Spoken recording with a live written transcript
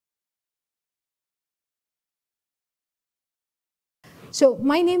So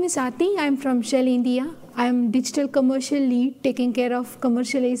my name is Aarthi. I'm from Shell India. I'm digital commercial lead, taking care of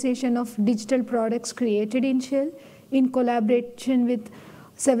commercialization of digital products created in Shell in collaboration with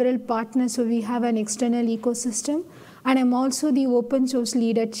several partners. So we have an external ecosystem. And I'm also the open source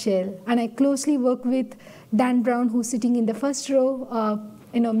lead at Shell. And I closely work with Dan Brown, who's sitting in the first row,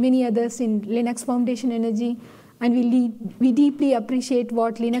 many others in Linux Foundation Energy. And we deeply appreciate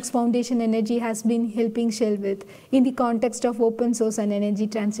what Linux Foundation Energy has been helping Shell with in the context of open source and energy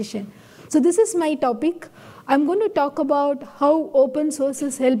transition. So this is my topic. I'm going to talk about how open source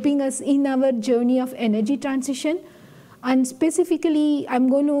is helping us in our journey of energy transition. And specifically, I'm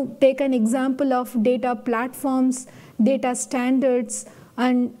going to take an example of data platforms, data standards,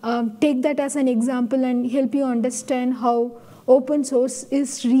 and take that as an example and help you understand how open source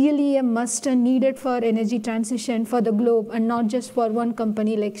is really a must and needed for energy transition for the globe and not just for one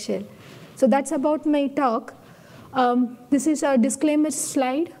company like Shell. So that's about my talk. This is our disclaimer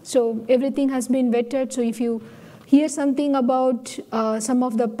slide. So everything has been vetted. So if you hear something about some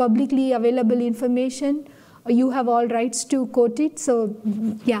of the publicly available information, you have all rights to quote it. So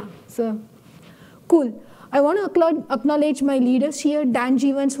yeah, so cool. I want to acknowledge my leaders here, Dan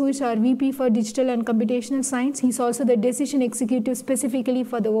Jeevans, who is our VP for Digital and Computational Science. He's also the decision executive specifically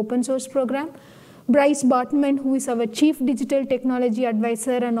for the open source program. Bryce Bartman, who is our Chief Digital Technology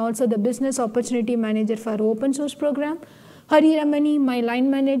Advisor and also the Business Opportunity Manager for our open source program. Hari Ramani, my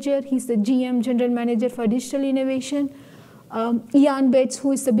line manager. He's the GM, General Manager for Digital Innovation. Ian Betts,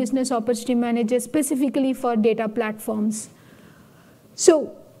 who is the Business Opportunity Manager specifically for data platforms.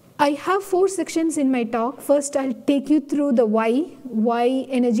 So I have 4 sections in my talk. First, I'll take you through the why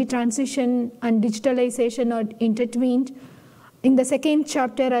energy transition and digitalization are intertwined. In the second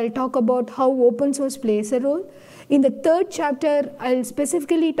chapter, I'll talk about how open source plays a role. In the third chapter, I'll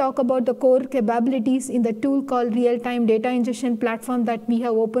specifically talk about the core capabilities in the tool called real-time data ingestion platform that we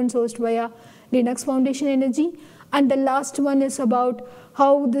have open sourced via Linux Foundation Energy. And the last one is about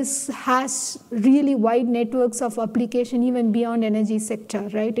how this has really wide networks of application even beyond energy sector,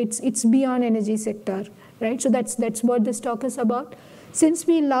 right? It's beyond energy sector, right? So that's what this talk is about. Since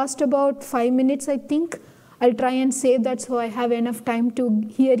we lost about 5 minutes, I think, I'll try and save that so I have enough time to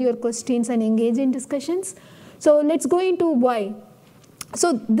hear your questions and engage in discussions. So let's go into why.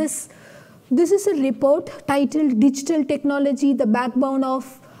 So this is a report titled Digital Technology, the Backbone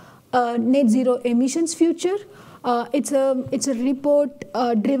of Net Zero Emissions Future. It's a report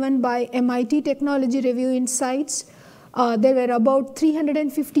driven by MIT Technology Review Insights. There were about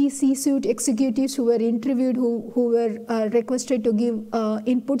 350 C-suite executives who were interviewed who were requested to give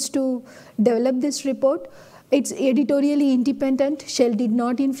inputs to develop this report. It's editorially independent. Shell did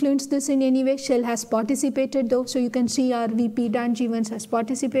not influence this in any way. Shell has participated though. So you can see our VP Dan Jeevans has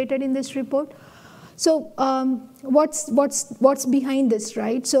participated in this report. So what's behind this,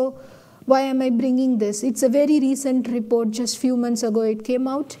 right? So why am I bringing this? It's a very recent report, just few months ago it came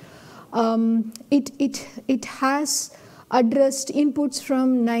out. It has addressed inputs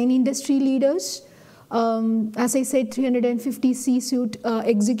from 9 industry leaders. As I said, 350 C-suite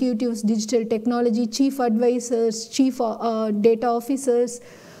executives, digital technology, chief advisors, chief data officers,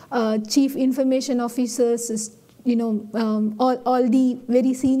 chief information officers, all the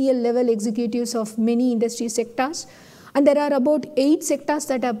very senior level executives of many industry sectors. And there are about 8 sectors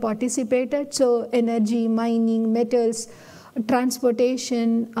that have participated. So energy, mining, metals,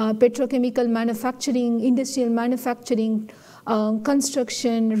 transportation, petrochemical manufacturing, industrial manufacturing,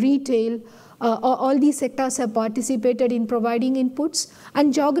 construction, retail. All these sectors have participated in providing inputs.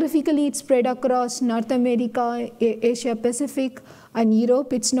 And geographically, it's spread across North America, Asia Pacific, and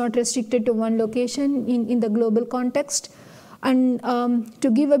Europe. It's not restricted to one location in the global context. And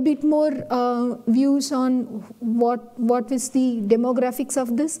to give a bit more views on what is the demographics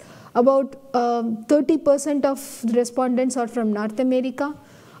of this, about 30% of respondents are from North America.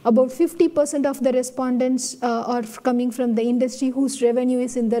 About 50% of the respondents are coming from the industry whose revenue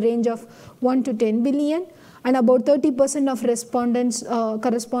is in the range of 1 to 10 billion. And about 30% of respondents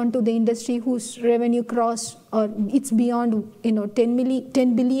correspond to the industry whose revenue cross or it's beyond 10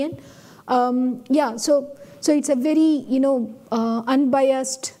 billion. So it's a very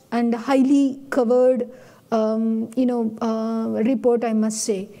unbiased and highly covered report, I must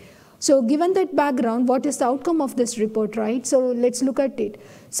say. So given that background, what is the outcome of this report, right? So let's look at it.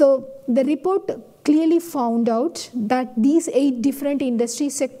 So the report clearly found out that these 8 different industry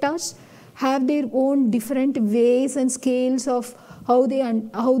sectors have their own different ways and scales of how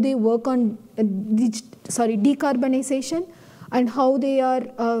they work on decarbonization and how they are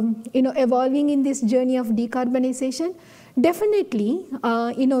evolving in this journey of decarbonization. definitely,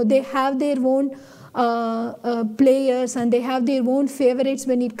 they have their own players and they have their own favorites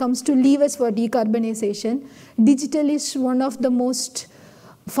when it comes to levers for decarbonization. Digital is one of the most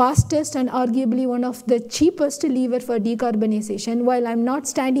fastest and arguably one of the cheapest lever for decarbonization. While I'm not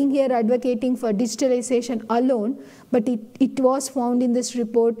standing here advocating for digitalization alone, but it was found in this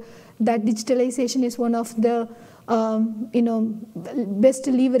report that digitalization is one of the best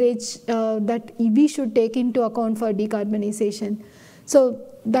leverage that we should take into account for decarbonization. So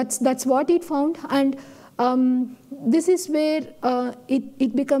that's what it found, and this is where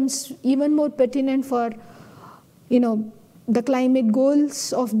it becomes even more pertinent for the climate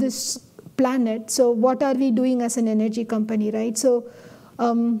goals of this planet. So what are we doing as an energy company, right? So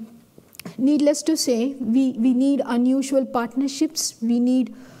needless to say, we need unusual partnerships. We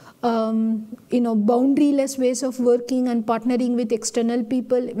need boundaryless ways of working and partnering with external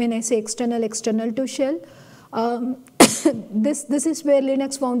people. When I say external to Shell, this is where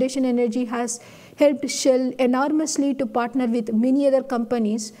Linux Foundation Energy has helped Shell enormously to partner with many other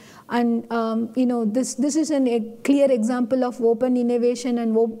companies, and this is a clear example of open innovation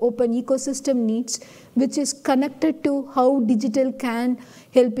and open ecosystem needs, which is connected to how digital can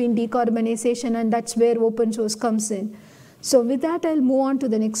help in decarbonization, and that's where open source comes in. So with that, I'll move on to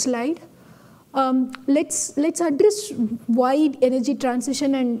the next slide. Let's address why energy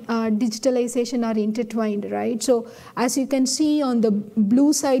transition and digitalization are intertwined, right? So as you can see on the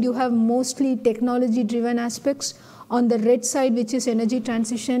blue side, you have mostly technology-driven aspects. On the red side, which is energy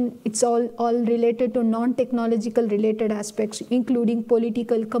transition, it's all related to non-technological related aspects, including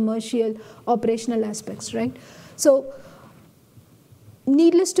political, commercial, operational aspects, right? So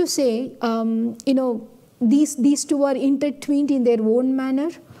needless to say, these two are intertwined in their own manner.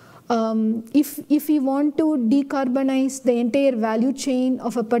 If we want to decarbonize the entire value chain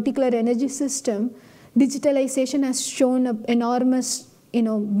of a particular energy system, digitalization has shown enormous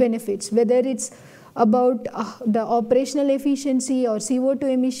benefits, whether it's about the operational efficiency or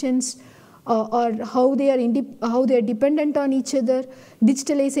CO2 emissions, or how they are dependent on each other.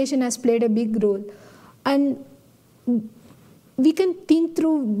 Digitalization has played a big role, and we can think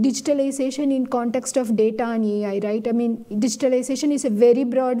through digitalization in context of data and AI, right? I mean, digitalization is a very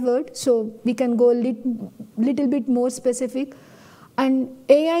broad word, so we can go a little bit more specific. And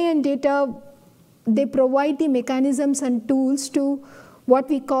AI and data, they provide the mechanisms and tools to what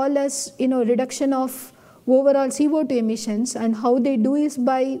we call as reduction of overall CO2 emissions, and how they do is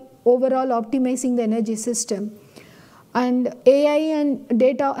by overall optimizing the energy system. And AI and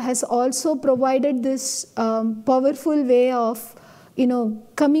data has also provided this powerful way of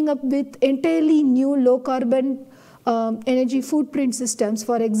coming up with entirely new low carbon energy footprint systems.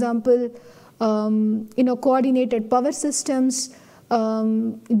 For example, coordinated power systems,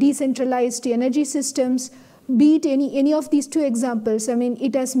 decentralized energy systems. Be it any of these two examples, I mean,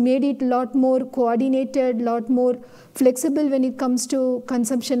 it has made it a lot more coordinated, lot more flexible when it comes to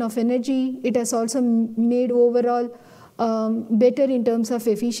consumption of energy. It has also made overall better in terms of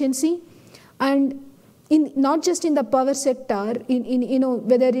efficiency, and not just in the power sector,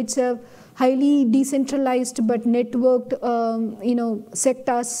 whether it's a highly decentralized but networked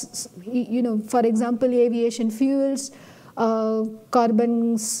sectors, for example, aviation fuels,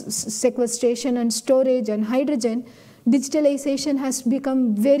 carbon sequestration and storage, and hydrogen. Digitalization has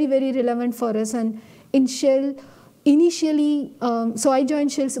become very, very relevant for us. And in Shell, initially, so I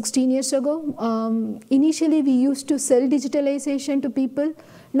joined Shell 16 years ago. Initially, we used to sell digitalization to people.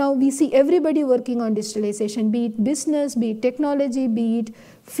 Now we see everybody working on digitalization, be it business, be it technology, be it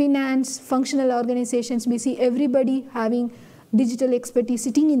finance, functional organizations. We see everybody having digital expertise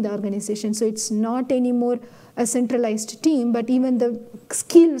sitting in the organization. So it's not anymore a centralized team, but even the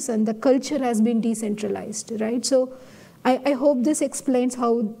skills and the culture has been decentralized, right? So I hope this explains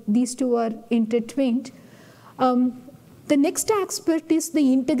how these two are intertwined. The next aspect is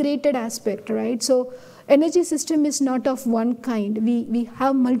the integrated aspect, right? So energy system is not of one kind. We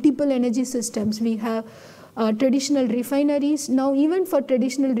have multiple energy systems. We have traditional refineries. Now even for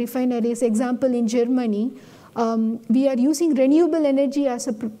traditional refineries, example in Germany, we are using renewable energy as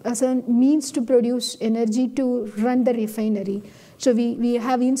a means to produce energy to run the refinery. So we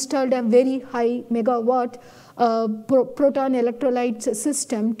have installed a very high megawatt proton electrolyte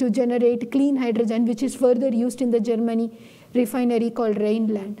system to generate clean hydrogen, which is further used in the Germany refinery called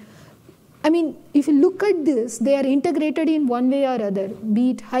Rhineland. I mean, if you look at this, they are integrated in one way or other,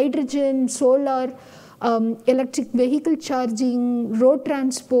 be it hydrogen, solar, electric vehicle charging, road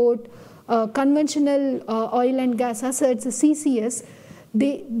transport, conventional oil and gas assets, CCS.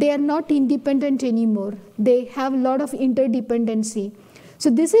 They are not independent anymore. They have a lot of interdependency. So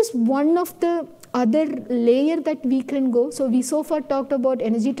this is one of the other layer that we can go. So we so far talked about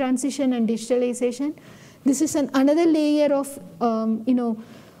energy transition and digitalization. This is another layer of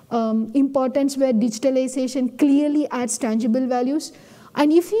importance where digitalization clearly adds tangible values.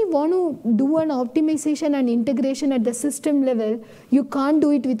 And if you want to do an optimization and integration at the system level, you can't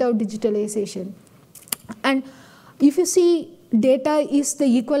do it without digitalization. And if you see, data is the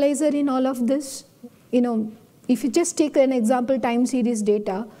equalizer in all of this. If you just take an example, time series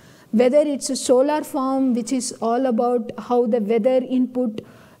data, whether it's a solar farm, which is all about how the weather input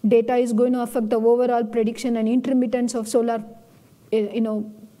data is going to affect the overall prediction and intermittence of solar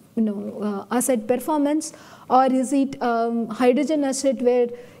asset performance, or is it hydrogen asset where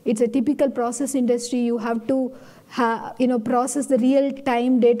it's a typical process industry, you have to process the real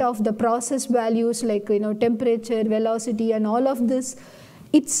time data of the process values like temperature, velocity, and all of this.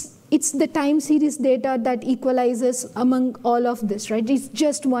 It's the time series data that equalizes among all of this, right? It's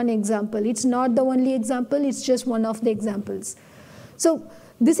just one example. It's not the only example, it's just one of the examples. So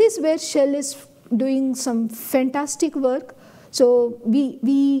this is where Shell is doing some fantastic work. So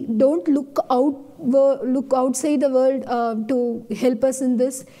we don't look outside the world to help us in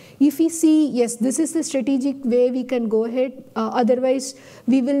this. If we see, yes, this is the strategic way we can go ahead. Otherwise,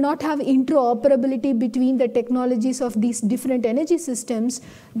 we will not have interoperability between the technologies of these different energy systems.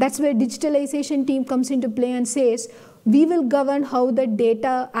 That's where digitalization team comes into play and says, we will govern how the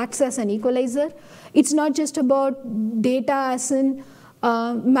data acts as an equalizer. It's not just about data as in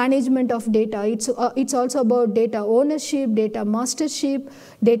management of data. It's also about data ownership, data mastership,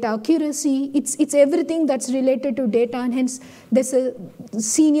 data accuracy. It's everything that's related to data, and hence there's a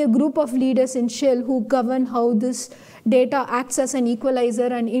senior group of leaders in Shell who govern how this data acts as an equalizer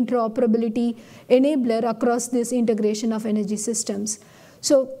and interoperability enabler across this integration of energy systems.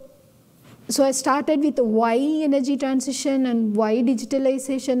 So I started with why energy transition and why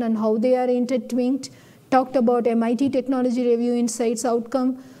digitalization and how they are intertwined. Talked about MIT Technology Review Insights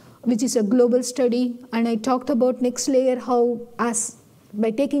outcome, which is a global study, and I talked about next layer, how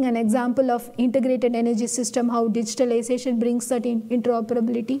by taking an example of integrated energy system, how digitalization brings that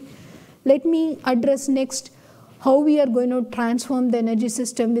interoperability. Let me address next how we are going to transform the energy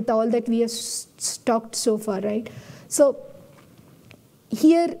system with all that we have talked so far, right? So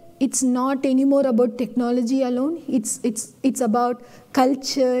here it's not anymore about technology alone. It's about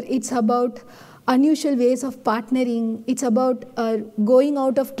culture. It's about unusual ways of partnering. It's about going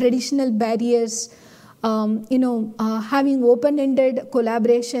out of traditional barriers, having open-ended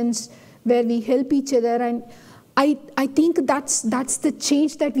collaborations where we help each other. And I think that's the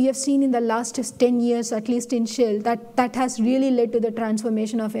change that we have seen in the last 10 years, at least in Shell, that has really led to the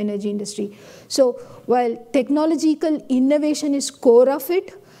transformation of energy industry. So while technological innovation is core of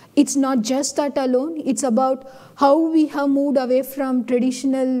it, it's not just that alone. It's about how we have moved away from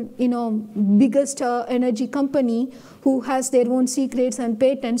traditional, biggest energy company who has their own secrets and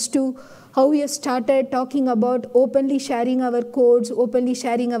patents to how we have started talking about openly sharing our codes, openly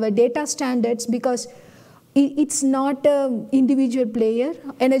sharing our data standards, because it's not an individual player.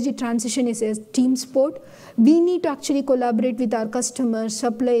 Energy transition is a team sport. We need to actually collaborate with our customers,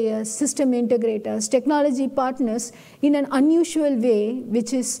 suppliers, system integrators, technology partners in an unusual way,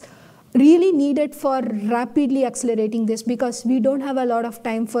 which is really needed for rapidly accelerating this, because we don't have a lot of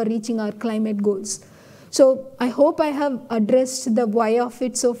time for reaching our climate goals. So I hope I have addressed the why of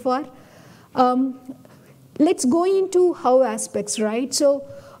it so far. Let's go into how aspects, right? So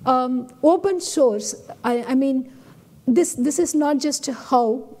open source, I mean, this is not just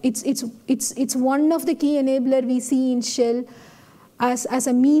how, it's one of the key enabler we see in Shell as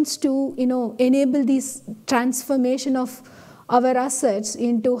a means to enable this transformation of our assets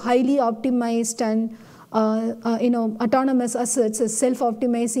into highly optimized and autonomous assets,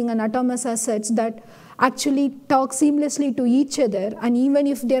 self-optimizing and autonomous assets that actually talk seamlessly to each other. And even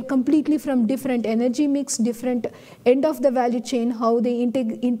if they're completely from different energy mix, different end of the value chain, how they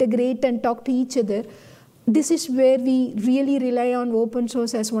integrate and talk to each other, this is where we really rely on open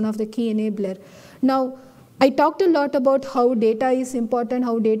source as one of the key enabler. Now, I talked a lot about how data is important,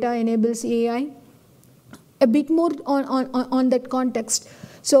 how data enables AI. A bit more on that context.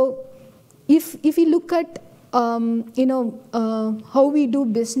 So if we look at how we do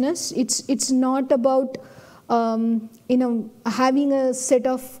business, it's not about having a set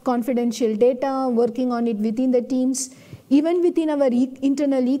of confidential data, working on it within the teams. Even within our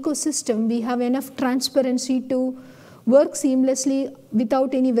internal ecosystem, we have enough transparency to work seamlessly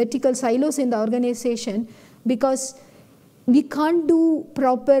without any vertical silos in the organization, because we can't do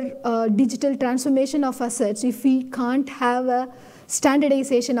proper digital transformation of assets if we can't have a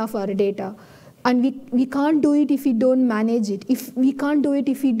standardization of our data. And we can't do it if we don't manage it. If we can't do it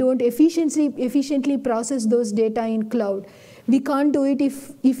if we don't efficiently process those data in cloud. We can't do it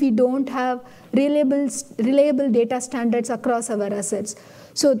if we don't have reliable data standards across our assets.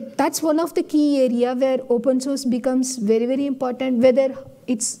 So that's one of the key area where open source becomes very, very important, whether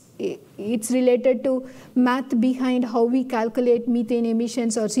it's related to math behind how we calculate methane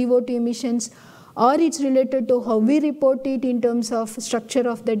emissions or CO2 emissions, or it's related to how we report it in terms of structure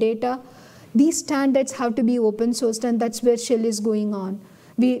of the data. These standards have to be open sourced, and that's where Shell is going on.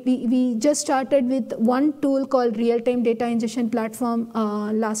 We just started with one tool called real-time data ingestion platform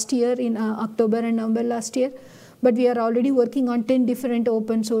last year in October and November last year, but we are already working on 10 different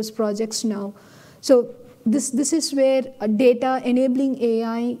open source projects now. So this is where data enabling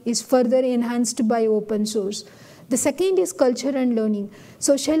AI is further enhanced by open source. The second is culture and learning.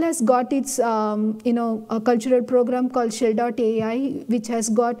 So Shell has got its a cultural program called Shell.ai, which has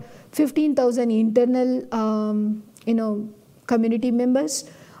got 15,000 internal community members,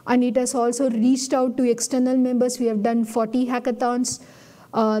 and it has also reached out to external members. We have done 40 hackathons.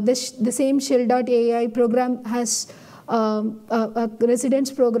 The same Shell.ai program has a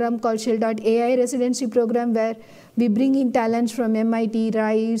residence program called Shell.ai residency program, where we bring in talents from MIT,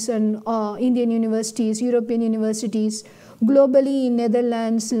 RISE, and Indian universities, European universities, globally in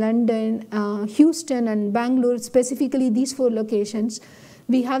Netherlands, London, Houston, and Bangalore, specifically these 4 locations.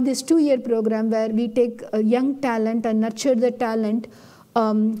 We have this 2-year program where we take a young talent and nurture the talent,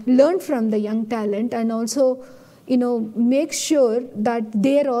 learn from the young talent, and also make sure that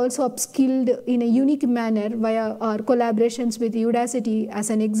they are also upskilled in a unique manner via our collaborations with Udacity as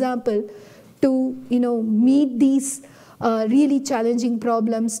an example to meet these really challenging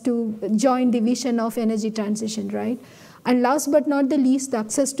problems to join the vision of energy transition, right? And last but not the least, the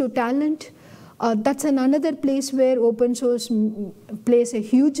access to talent. That's another place where open source plays a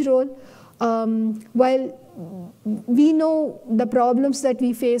huge role. While we know the problems that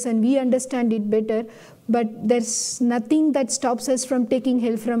we face and we understand it better, but there's nothing that stops us from taking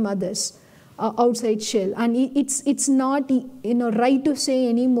help from others outside Shell. And it's not right to say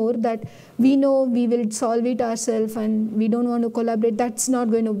anymore that we know we will solve it ourselves and we don't want to collaborate. That's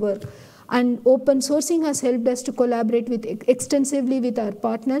not going to work. And open sourcing has helped us to collaborate extensively with our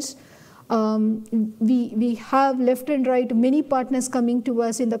partners. We have left and right many partners coming to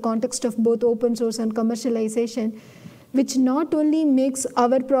us in the context of both open source and commercialization, which not only makes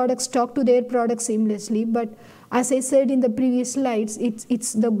our products talk to their products seamlessly, but as I said in the previous slides,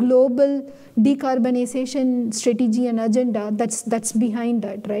 it's the global decarbonization strategy and agenda that's behind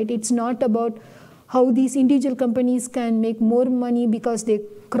that, right? It's not about how these individual companies can make more money because they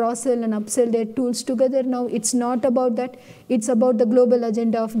cross-sell and upsell their tools together now. It's not about that. It's about the global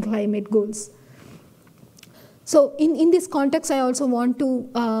agenda of climate goals. So in this context, I also want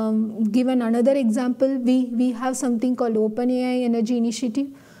to give another example. We have something called OpenAI Energy Initiative.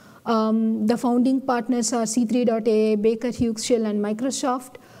 The founding partners are C3.ai, Baker Hughes, Shell, and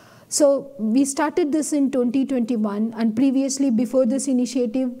Microsoft. So we started this in 2021, and previously before this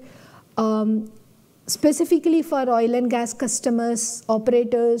initiative, specifically for oil and gas customers,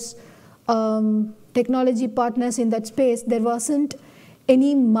 operators, technology partners in that space, there wasn't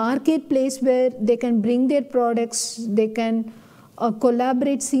any marketplace where they can bring their products, they can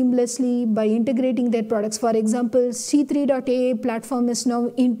collaborate seamlessly by integrating their products. For example, C3.ai platform is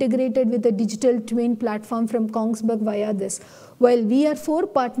now integrated with the digital twin platform from Kongsberg via this. While we are 4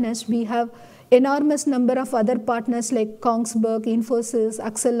 partners, we have enormous number of other partners like Kongsberg, Infosys,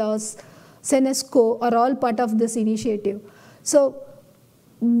 Axelos, Senesco are all part of this initiative. So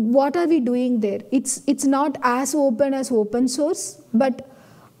what are we doing there? It's not as open as open source, but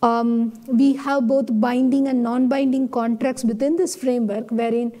we have both binding and non-binding contracts within this framework,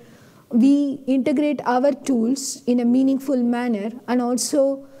 wherein we integrate our tools in a meaningful manner, and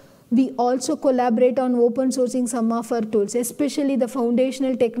also we also collaborate on open sourcing some of our tools, especially the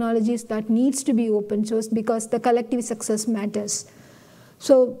foundational technologies that needs to be open source because the collective success matters.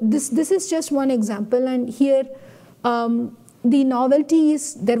 So this is just one example, and here the novelty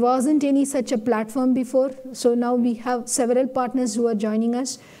is there wasn't any such a platform before. So now we have several partners who are joining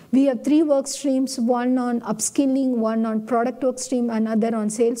us. We have 3 work streams, one on upskilling, one on product work stream, another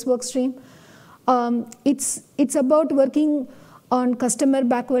on sales work stream. It's about working on customer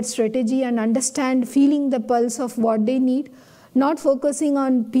backward strategy and feeling the pulse of what they need, not focusing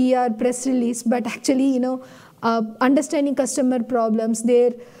on PR, press release, but actually, understanding customer problems,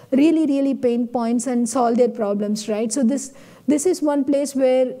 their really pain points, and solve their problems, right? So this is one place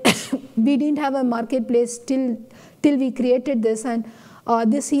where we didn't have a marketplace till we created this, and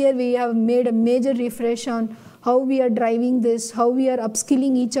this year we have made a major refresh on how we are driving this, how we are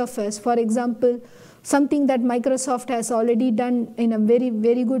upskilling each of us. For example, something that Microsoft has already done in a very,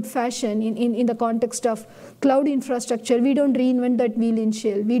 very good fashion in the context of cloud infrastructure. We don't reinvent that wheel in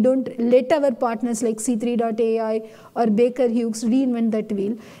Shell. We don't let our partners like C3.ai or Baker Hughes reinvent that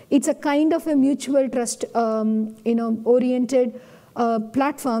wheel. It's a kind of a mutual trust oriented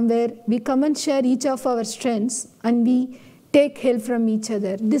platform where we come and share each of our strengths and we take help from each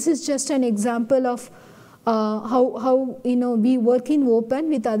other. This is just an example of how we work in open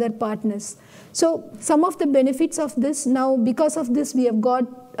with other partners. So some of the benefits of this now, because of this, we have got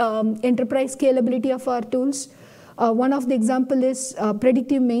enterprise scalability of our tools. One of the example is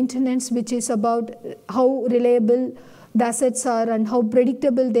predictive maintenance, which is about how reliable the assets are and how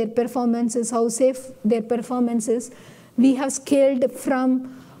predictable their performance is, how safe their performance is. We have scaled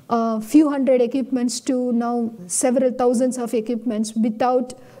from a few hundred equipments to now several thousands of equipments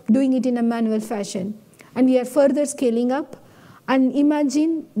without doing it in a manual fashion. And we are further scaling up. And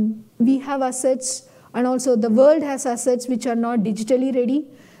imagine we have assets, and also the world has assets which are not digitally ready.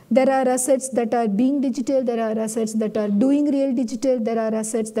 There are assets that are being digital, there are assets that are doing real digital, there are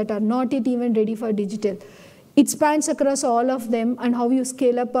assets that are not yet even ready for digital. It spans across all of them, and how you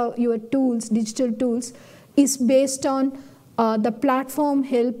scale up your tools, digital tools, is based on the platform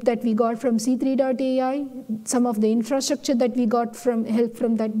help that we got from C3.ai, some of the infrastructure that we got from help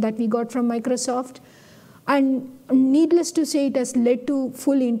from that we got from Microsoft. And needless to say, it has led to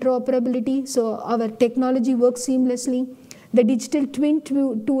full interoperability, so our technology works seamlessly. The digital twin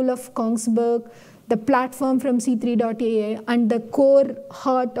tool of Kongsberg, the platform from C3.ai, and the core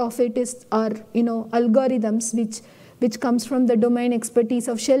heart of it is our algorithms, which comes from the domain expertise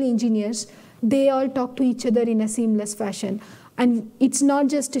of Shell engineers. They all talk to each other in a seamless fashion. And it's not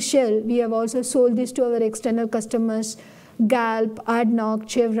just Shell, we have also sold this to our external customers, Galp, ADNOC,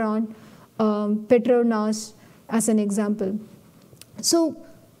 Chevron, Petronas, as an example. So,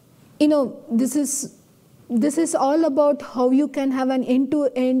 this is all about how you can have an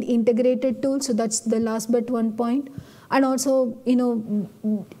end-to-end integrated tool. So that's the last but one point. And also,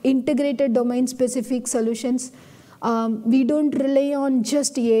 integrated domain-specific solutions. We don't rely on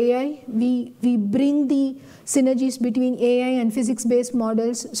just AI. We bring the synergies between AI and physics-based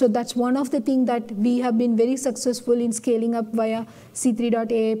models. So that's one of the things that we have been very successful in scaling up via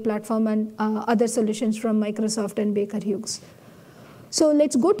C3.ai platform and other solutions from Microsoft and Baker Hughes. So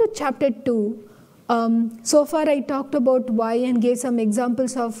let's go to chapter 2. So far I talked about why and gave some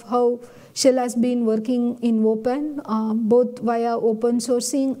examples of how Shell has been working in open, both via open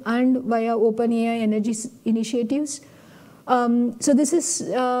sourcing and via OpenAI energy initiatives. So this is,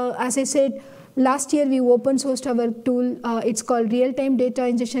 as I said, last year we open sourced our tool. It's called Real-Time Data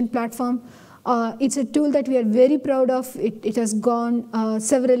Ingestion Platform. It's a tool that we are very proud of. It has gone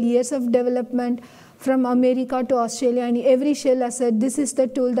several years of development from America to Australia, and every Shell has said this is the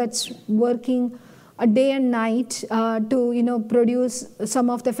tool that's working a day and night to produce some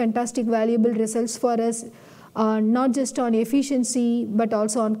of the fantastic valuable results for us, not just on efficiency but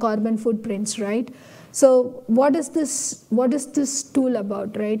also on carbon footprints, right? So what is this tool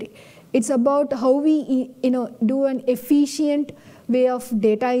about, right? It's about how we do an efficient way of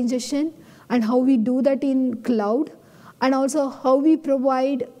data ingestion and how we do that in cloud, and also how we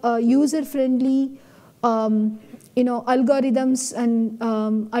provide user-friendly algorithms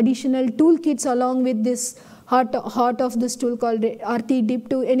and additional toolkits along with this heart of this tool called RTDIP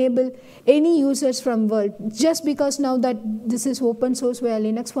to enable any users from world. Just because now that this is open source via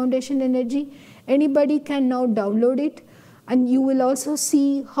Linux Foundation Energy, anybody can now download it, and you will also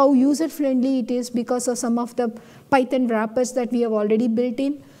see how user-friendly it is because of some of the Python wrappers that we have already built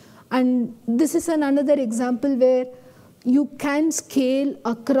in. And this is another example where you can scale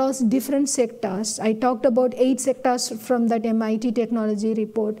across different sectors. I talked about 8 sectors from that MIT technology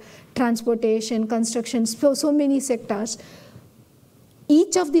report: transportation, construction, so many sectors.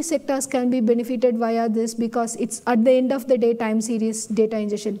 Each of these sectors can be benefited via this because it's at the end of the day time series data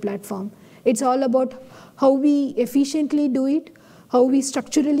ingestion platform. It's all about how we efficiently do it, how we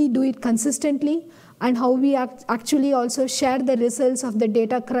structurally do it consistently, and how we actually also share the results of the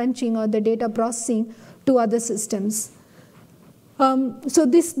data crunching or the data processing to other systems. So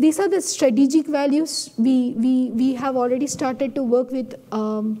these are the strategic values. We have already started to work with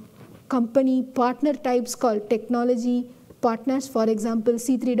company partner types called technology partners. For example,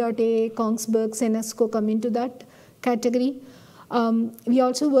 C3.ai, Kongsberg, Senesco come into that category. We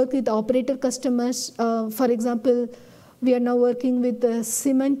also work with operator customers. For example, we are now working with the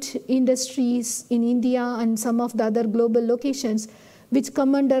cement industries in India and some of the other global locations which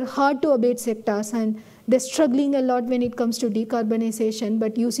come under hard to abate sectors, and they're struggling a lot when it comes to decarbonization,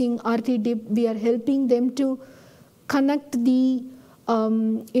 but using RTDIP, we are helping them to connect the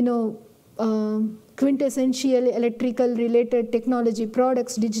quintessential electrical related technology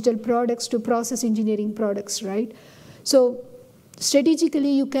products, digital products, to process engineering products, right? So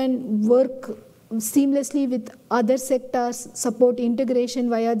strategically, you can work seamlessly with other sectors, support integration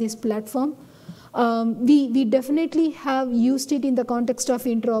via this platform. We definitely have used it in the context of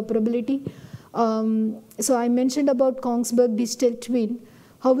interoperability. So I mentioned about Kongsberg digital twin.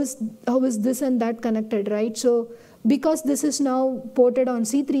 How is this and that connected, right? So because this is now ported on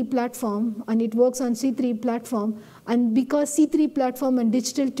C3 platform and it works on C3 platform, and because C3 platform and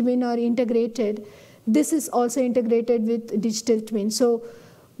digital twin are integrated, this is also integrated with digital twin. So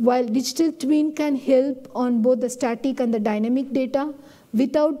while digital twin can help on both the static and the dynamic data,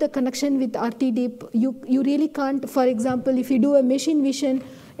 without the connection with RTDIP, you really can't. For example, if you do a machine vision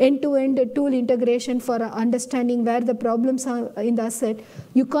end-to-end tool integration for understanding where the problems are in the asset,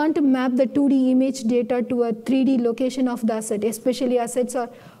 you can't map the 2D image data to a 3D location of the asset, especially assets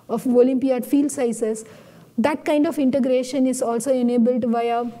of Olympiad field sizes. That kind of integration is also enabled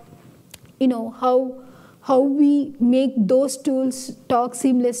via how we make those tools talk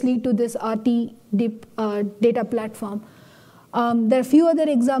seamlessly to this RTDIP data platform. There are a few other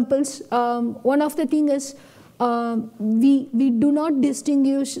examples. One of the things is we do not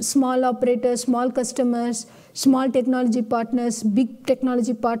distinguish small operators, small customers, small technology partners, big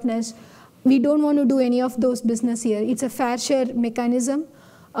technology partners. We don't want to do any of those business here. It's a fair share mechanism.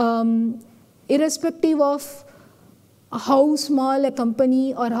 Irrespective of how small a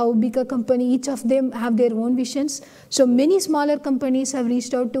company or how big a company, each of them have their own visions. So many smaller companies have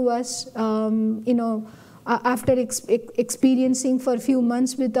reached out to us, after experiencing for a few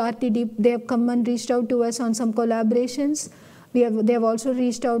months with RTDIP, they have come and reached out to us on some collaborations. They have also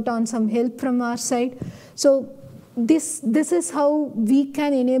reached out on some help from our side. So this is how we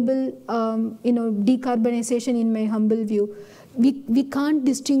can enable decarbonization in my humble view. We can't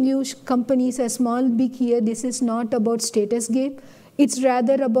distinguish companies as small, big here. This is not about status game. It's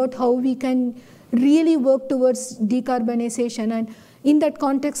rather about how we can really work towards decarbonization. And in that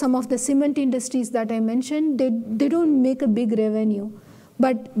context, some of the cement industries that I mentioned, they don't make a big revenue,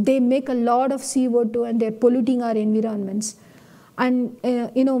 but they make a lot of CO2 and they're polluting our environments. And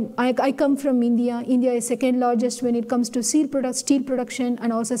I come from India. India is second largest when it comes to steel production,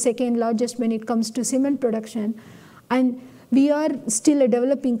 and also second largest when it comes to cement production. And we are still a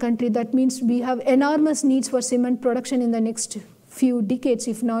developing country. That means we have enormous needs for cement production in the next few decades,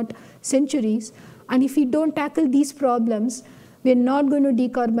 if not centuries. And if we don't tackle these problems, we're not going to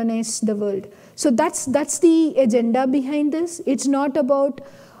decarbonize the world. So that's the agenda behind this. It's not about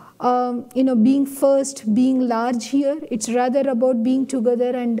being first, being large here. It's rather about being together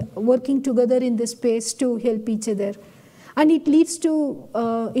and working together in this space to help each other. And it leads to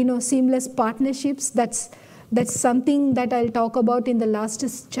seamless partnerships. That's something that I'll talk about in the last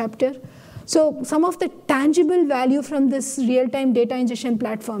chapter. So some of the tangible value from this real-time data ingestion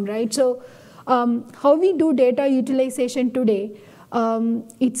platform, right? So how we do data utilization today,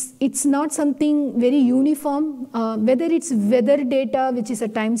 it's not something very uniform. Whether it's weather data, which is a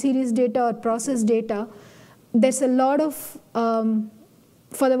time series data, or process data, there's a lot of,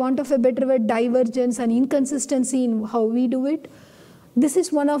 for the want of a better word, divergence and inconsistency in how we do it. This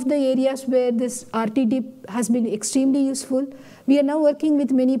is one of the areas where this RTDIP has been extremely useful. We are now working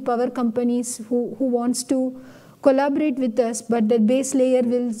with many power companies who wants to collaborate with us, but the base layer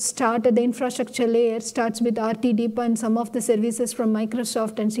will start at the infrastructure layer, starts with RTDIP and some of the services from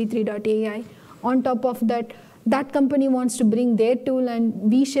Microsoft and C3.ai. On top of that, that company wants to bring their tool, and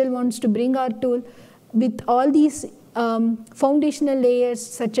we Shell wants to bring our tool. With all these foundational layers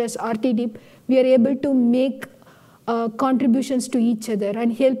such as RTDIP, we are able to make contributions to each other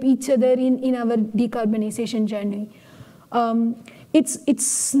and help each other in our decarbonization journey.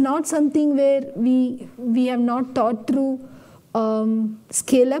 It's not something where we have not thought through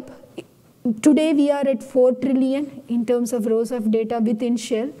scale up. Today we are at 4 trillion in terms of rows of data within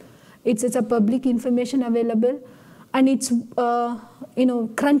Shell. It's a public information available, and it's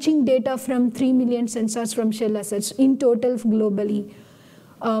crunching data from 3 million sensors from Shell assets in total globally.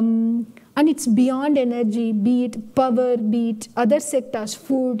 And it's beyond energy, be it power, be it other sectors,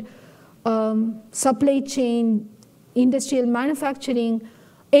 food, supply chain, industrial manufacturing,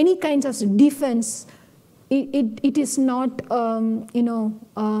 any kinds of defense. It is not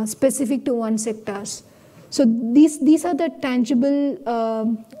specific to one sectors. So these are the tangible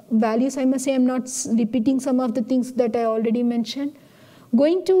values. I must say I'm not repeating some of the things that I already mentioned.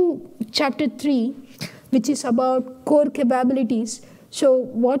 Going to chapter 3, which is about core capabilities. So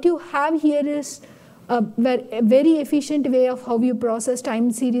what you have here is a very efficient way of how you process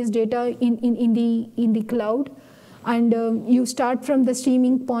time series data in the cloud. And you start from the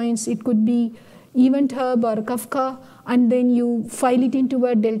streaming points. It could be Event Hub or Kafka, and then you file it into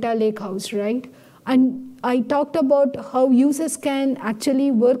a Delta Lakehouse, right? And I talked about how users can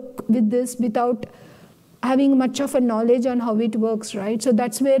actually work with this without having much of a knowledge on how it works, right? So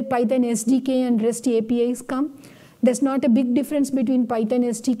that's where Python SDK and REST APIs come. There's not a big difference between Python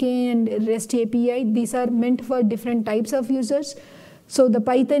SDK and REST API. These are meant for different types of users. So the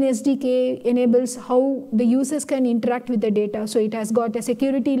Python SDK enables how the users can interact with the data. So it has got a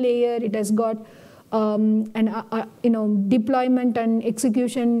security layer, it has got deployment and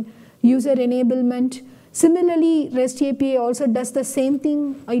execution, user enablement. Similarly, REST API also does the same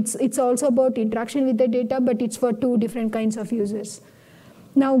thing. It's also about interaction with the data, but it's for two different kinds of users.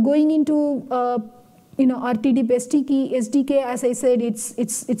 Now going into RTDIP SDK, as I said,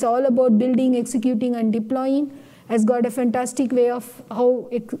 it's all about building, executing, and deploying. Has got a fantastic way of how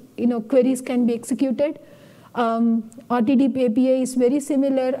queries can be executed. RTDIP API is very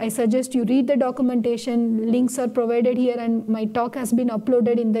similar. I suggest you read the documentation. Links are provided here, and my talk has been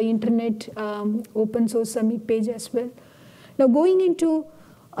uploaded in the internet open source summit page as well. Now going into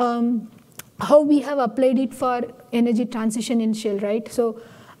how we have applied it for energy transition in Shell, right? So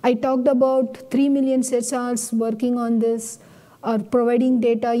I talked about 3 million sensors working on this, or providing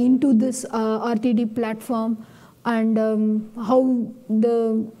data into this RTD platform, and how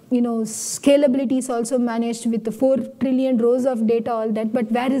the scalability is also managed with the 4 trillion rows of data, all that.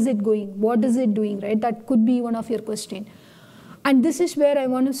 But where is it going? What is it doing, right? That could be one of your questions. And this is where I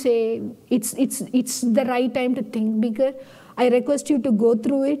want to say it's the right time to think bigger. I request you to go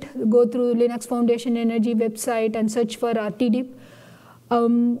through it, go through Linux Foundation Energy website and search for RTDIP.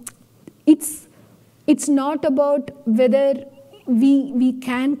 It's not about whether we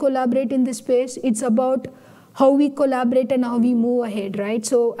can collaborate in this space. It's about how we collaborate and how we move ahead, right?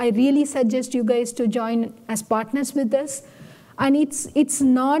 So I really suggest you guys to join as partners with us. And it's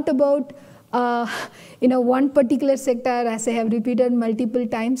not about one particular sector, as I have repeated multiple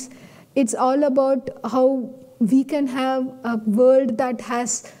times. It's all about how we can have a world that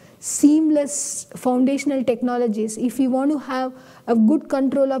has seamless foundational technologies. If we want to have a good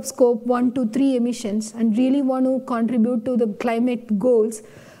control of scope 1 to 3 emissions and really want to contribute to the climate goals,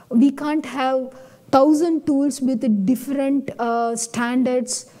 we can't have 1,000 tools with different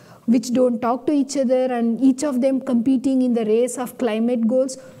standards which don't talk to each other and each of them competing in the race of climate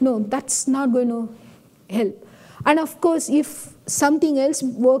goals. No, that's not going to help. And of course, if something else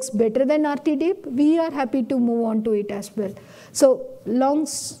works better than RTDIP, we are happy to move on to it as well. So long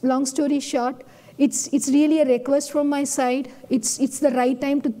story short, it's really a request from my side. It's the right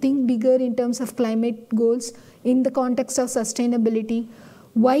time to think bigger in terms of climate goals in the context of sustainability.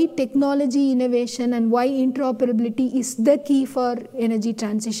 Why technology innovation and why interoperability is the key for energy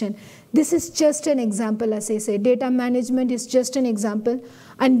transition. This is just an example, as I say. Data management is just an example.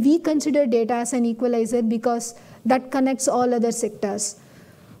 And we consider data as an equalizer because that connects all other sectors.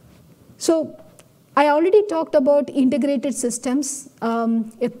 So I already talked about integrated systems.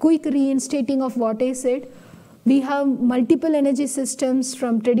 A quick reinstating of what I said. We have multiple energy systems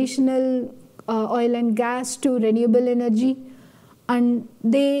from traditional oil and gas to renewable energy. And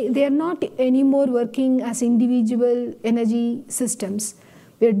they are not anymore working as individual energy systems.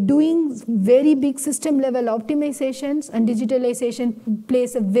 We are doing very big system level optimizations, and digitalization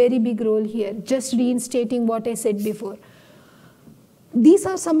plays a very big role here, just reinstating what I said before. These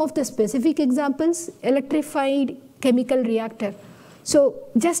are some of the specific examples. Electrified chemical reactor. So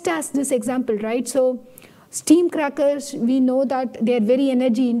just as this example, right? So steam crackers, we know that they are very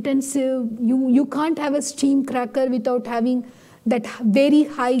energy intensive. You can't have a steam cracker without having that very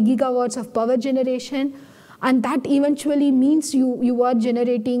high gigawatts of power generation, and that eventually means you are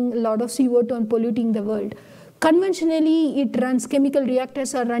generating a lot of CO2 and polluting the world. Conventionally, chemical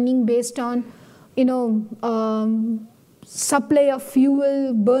reactors are running based on, supply of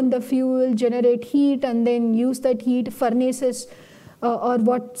fuel, burn the fuel, generate heat, and then use that heat, furnaces, or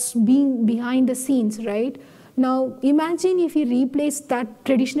what's being behind the scenes, right? Now, imagine if you replace that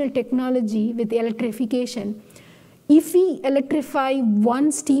traditional technology with electrification. If we electrify one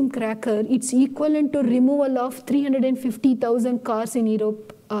steam cracker, it's equivalent to removal of 350,000 cars in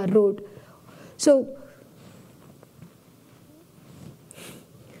Europe road. So,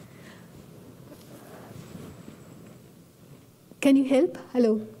 can you help?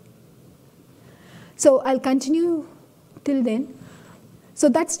 Hello. So I'll continue till then. So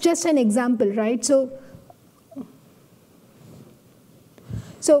that's just an example, right? So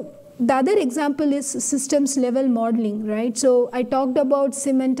the other example is systems level modeling, right? So I talked about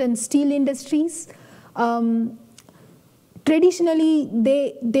cement and steel industries. Traditionally,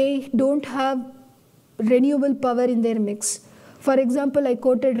 they don't have renewable power in their mix. For example, I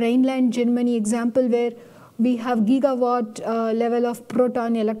quoted Rhineland, Germany example where we have gigawatt level of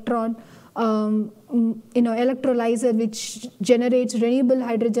proton electron electrolyzer which generates renewable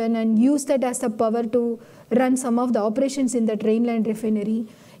hydrogen and use that as the power to run some of the operations in that Rhineland refinery.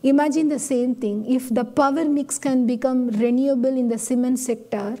 Imagine the same thing. If the power mix can become renewable in the cement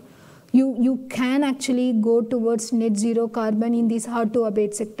sector, you can actually go towards net zero carbon in these hard to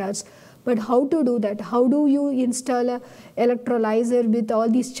abate sectors. But how to do that? How do you install an electrolyzer with all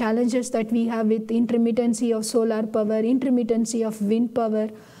these challenges that we have with intermittency of solar power, intermittency of wind power?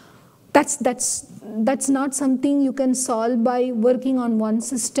 That's not something you can solve by working on one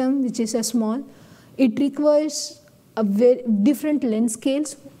system, which is a small. It requires a very different length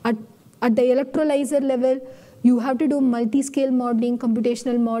scales. At the electrolyzer level, you have to do multi-scale modeling,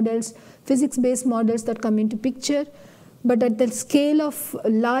 computational models, physics-based models that come into picture. But at the scale of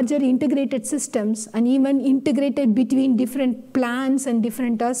larger integrated systems and even integrated between different plants and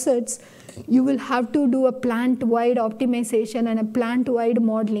different assets, you will have to do a plant-wide optimization and a plant-wide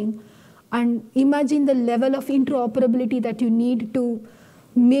modeling. And imagine the level of interoperability that you need to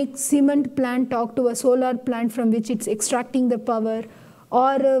make cement plant talk to a solar plant from which it's extracting the power,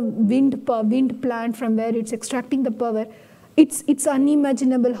 or a wind plant from where it's extracting the power. It's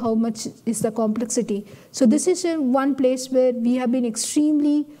unimaginable how much is the complexity. So this is one place where we have been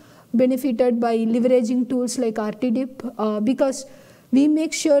extremely benefited by leveraging tools like RTDIP because we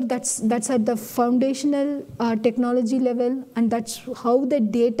make sure that's at the foundational technology level, and that's how the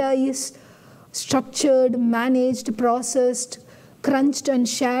data is structured, managed, processed, crunched and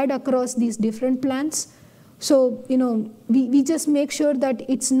shared across these different plants. So, we just make sure that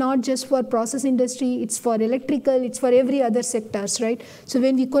it's not just for process industry, it's for electrical, it's for every other sectors, right? So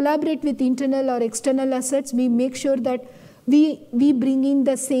when we collaborate with internal or external assets, we make sure that we bring in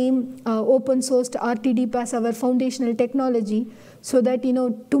the same open sourced RTDIP as our foundational technology so that,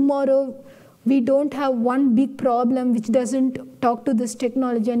 tomorrow we don't have one big problem which doesn't talk to this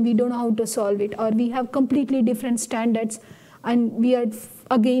technology and we don't know how to solve it, or we have completely different standards and we are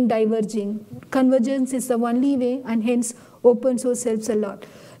again diverging. Convergence is the only way, and hence open source helps a lot.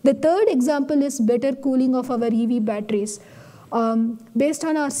 The third example is better cooling of our EV batteries. Based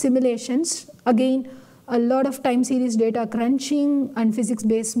on our simulations, again, a lot of time series data crunching and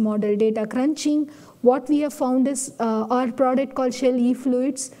physics-based model data crunching, what we have found is our product called Shell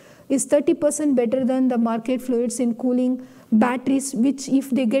E-Fluids is 30% better than the market fluids in cooling batteries, which if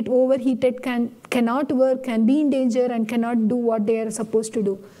they get overheated cannot work, can be in danger and cannot do what they are supposed to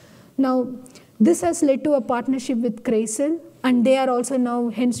do. Now, this has led to a partnership with Chrysler, and they are also now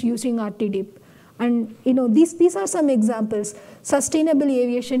hence using RTDIP. And these are some examples. Sustainable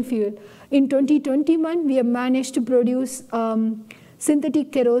aviation fuel. In 2021, we have managed to produce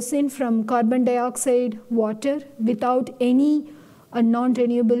synthetic kerosene from carbon dioxide, water, without any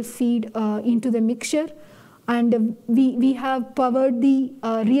non-renewable feed into the mixture. And we have powered the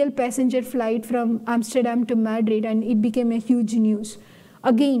real passenger flight from Amsterdam to Madrid, and it became a huge news.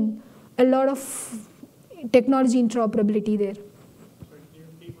 Again, a lot of technology interoperability there. Sorry, can you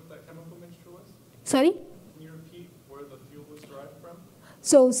repeat what that chemical mixture was? Sorry? Can you repeat where the fuel was derived from?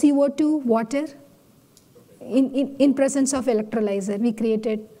 So CO2, water, okay. in presence of electrolyzer, we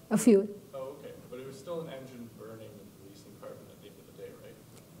created a fuel. Oh, okay. But it was still an engine burning and releasing carbon at the end of the day, right?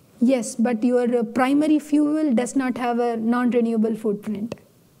 Yes, but your primary fuel does not have a non-renewable footprint.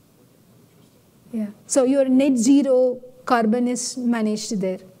 Yeah. So your net zero carbon is managed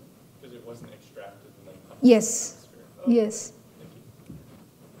there. Because it wasn't extracted and then pumped Yes. into the atmosphere. Oh, yes.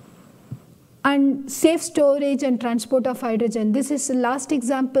 And safe storage and transport of hydrogen. This is the last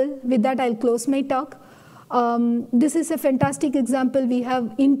example. With that, I'll close my talk. This is a fantastic example. We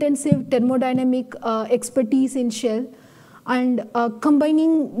have intensive thermodynamic expertise in Shell. And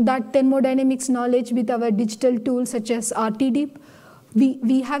combining that thermodynamics knowledge with our digital tools such as RTDIP,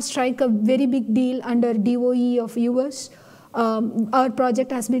 we have struck a very big deal under DOE of US. Our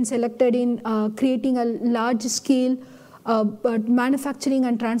project has been selected in creating a large scale manufacturing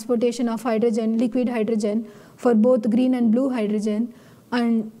and transportation of hydrogen, liquid hydrogen, for both green and blue hydrogen.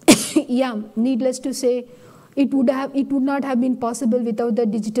 And yeah, needless to say, it would not have been possible without the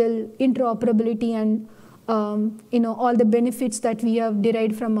digital interoperability and all the benefits that we have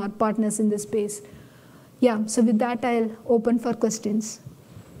derived from our partners in this space. Yeah, so with that, I'll open for questions.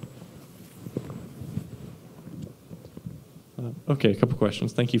 Okay, a couple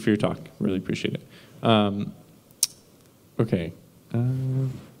questions. Thank you for your talk. Really appreciate it. Okay.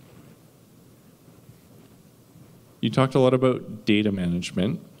 You talked a lot about data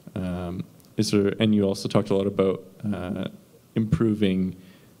management. and you also talked a lot about improving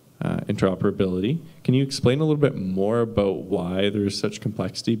interoperability. Can you explain a little bit more about why there's such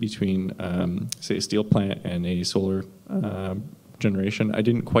complexity between, say, a steel plant and a solar generation? I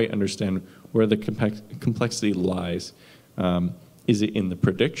didn't quite understand where the complexity lies. Is it in the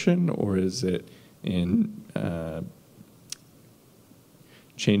prediction, or is it in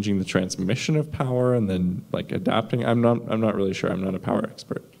changing the transmission of power and then like adapting? I'm not really sure. I'm not a power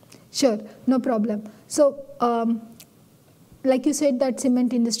expert. Sure, no problem. So, like you said, that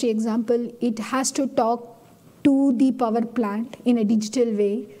cement industry example, it has to talk to the power plant in a digital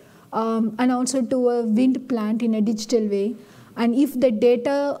way, and also to a wind plant in a digital way. And if the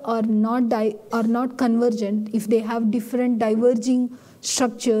data are not convergent, if they have different diverging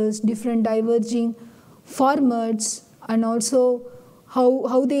structures, different diverging formats, and also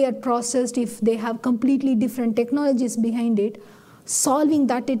how they are processed, if they have completely different technologies behind it, solving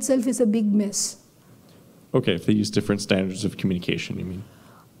that itself is a big mess. Okay, if they use different standards of communication, you mean?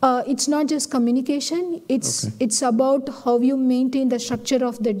 It's not just communication, it's about how you maintain the structure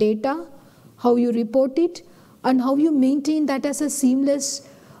of the data, how you report it, and how you maintain that as a seamless,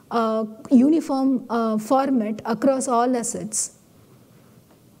 uniform format across all assets.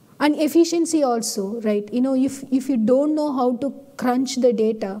 And efficiency also, right? If you don't know how to crunch the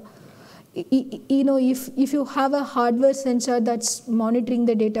data, if you have a hardware sensor that's monitoring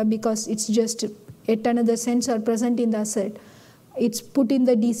the data because it's just yet another sensor present in the asset, it's put in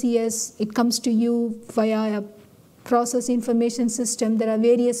the DCS, it comes to you via a process information system. There are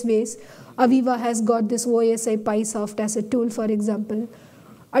various ways. Aviva has got this OSI PySoft as a tool, for example.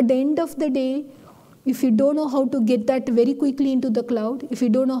 At the end of the day, if you don't know how to get that very quickly into the cloud, if you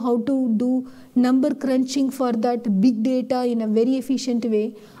don't know how to do number crunching for that big data in a very efficient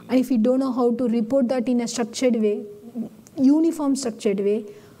way, and if you don't know how to report that in a structured way, uniform structured way,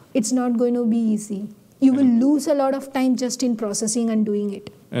 it's not going to be easy. You will lose a lot of time just in processing and doing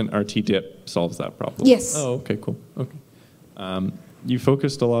it. And RTDIP solves that problem? Yes. Oh, okay, cool. Okay. You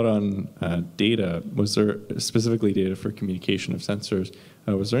focused a lot on data. Was there specifically data for communication of sensors?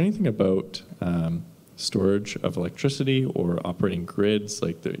 Was there anything about storage of electricity or operating grids?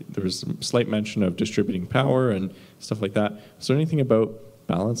 Like there was some slight mention of distributing power and stuff like that. Was there anything about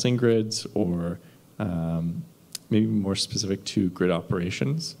balancing grids or maybe more specific to grid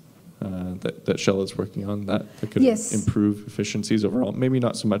operations that Shell is working on that could improve efficiencies overall? Maybe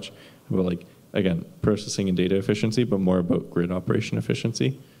not so much about, like, again, processing and data efficiency, but more about grid operation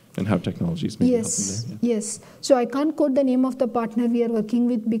efficiency and how technologies may be helping there. Yeah. Yes. So I can't quote the name of the partner we are working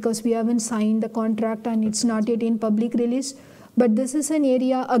with because we haven't signed the contract and it's not yet in public release. But this is an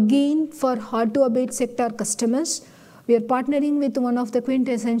area, again, for hard-to-abate sector customers. We are partnering with one of the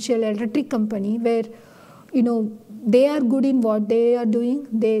quintessential electric company where, they are good in what they are doing.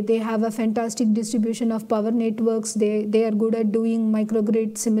 They have a fantastic distribution of power networks. They are good at doing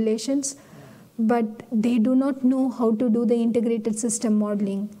microgrid simulations, but they do not know how to do the integrated system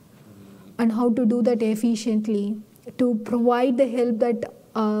modeling and how to do that efficiently to provide the help that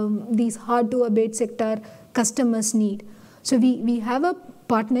these hard-to-abate sector customers need. So we have a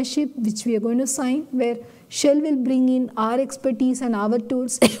partnership which we are going to sign where Shell will bring in our expertise and our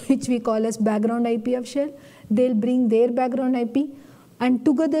tools, which we call as background IP of Shell. They'll bring their background IP, and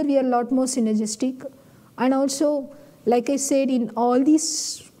together we are a lot more synergistic. And also, like I said, in all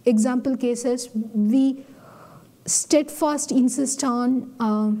these example cases, we steadfast insist on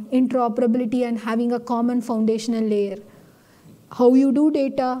interoperability and having a common foundational layer. How you do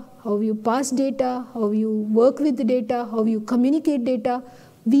data, how you pass data, how you work with the data, how you communicate data.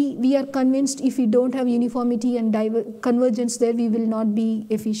 We are convinced if we don't have uniformity and convergence there, we will not be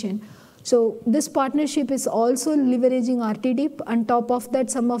efficient. So this partnership is also leveraging RTDIP. On top of that,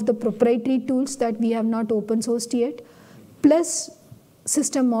 some of the proprietary tools that we have not open sourced yet, plus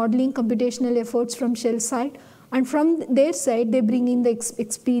system modeling, computational efforts from Shell's side. And from their side, they bring in the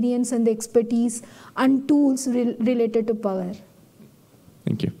experience and the expertise and tools related to power.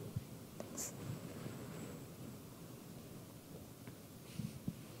 Thank you. Thanks.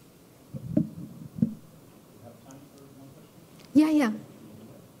 Yeah.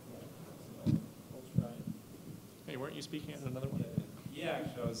 Hey, weren't you speaking at another one? Yeah,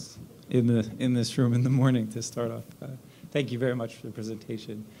 actually, I was in this room in the morning to start off. Thank you very much for the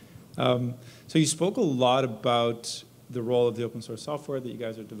presentation. So you spoke a lot about the role of the open source software that you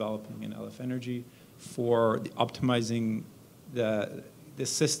guys are developing in LF Energy for optimizing the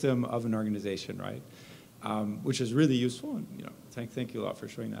system of an organization, right? Which is really useful, and thank you a lot for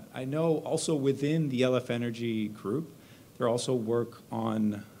showing that. I know also within the LF Energy group, there also work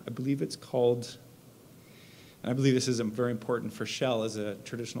on, I believe it's called and I believe this is very important for Shell as a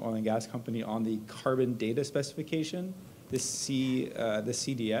traditional oil and gas company, on the carbon data specification, the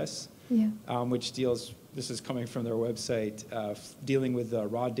CDS, which deals, this is coming from their website, dealing with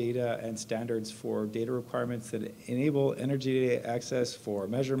raw data and standards for data requirements that enable energy data access for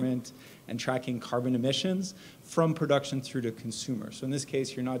measurement and tracking carbon emissions from production through to consumer. So in this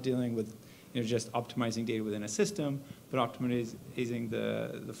case, you're not dealing with just optimizing data within a system, but optimizing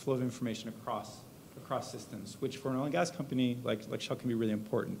the flow of information across systems, which for an oil and gas company like Shell can be really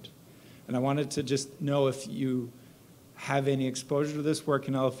important. And I wanted to just know if you have any exposure to this work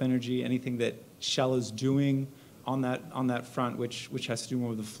in LF Energy, anything that Shell is doing on that front, which has to do more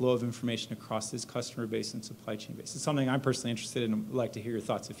with the flow of information across this customer base and supply chain base. It's something I'm personally interested in. I'd like to hear your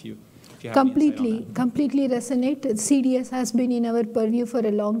thoughts if you have any insight on that. Completely resonate. CDS has been in our purview for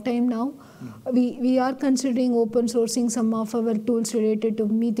a long time now. We are considering open sourcing some of our tools related to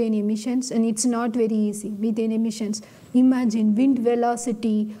methane emissions, and it's not very easy. Methane emissions, imagine wind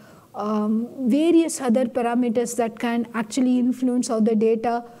velocity, various other parameters that can actually influence how the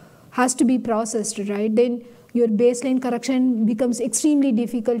data has to be processed, right? Then your baseline correction becomes extremely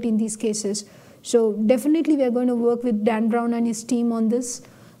difficult in these cases. So definitely we are going to work with Dan Brown and his team on this.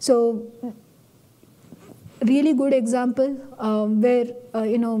 So really good example where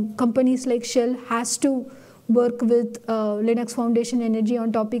companies like Shell has to work with Linux Foundation Energy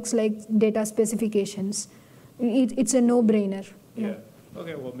on topics like data specifications. It's a no-brainer. Yeah.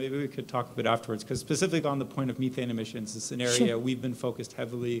 Okay, well, maybe we could talk a bit afterwards, because specifically on the point of methane emissions, it's an area we've been focused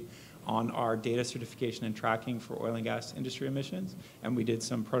heavily on our data certification and tracking for oil and gas industry emissions, and we did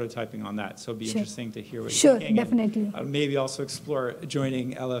some prototyping on that, so it'd be interesting to hear what you're thinking. Sure, definitely. And maybe also explore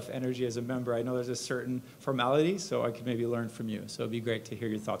joining LF Energy as a member. I know there's a certain formality, so I could maybe learn from you, so it'd be great to hear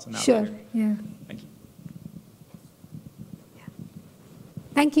your thoughts on that later. Yeah. Thank you.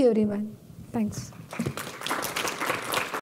 Thank you, everyone. Thanks.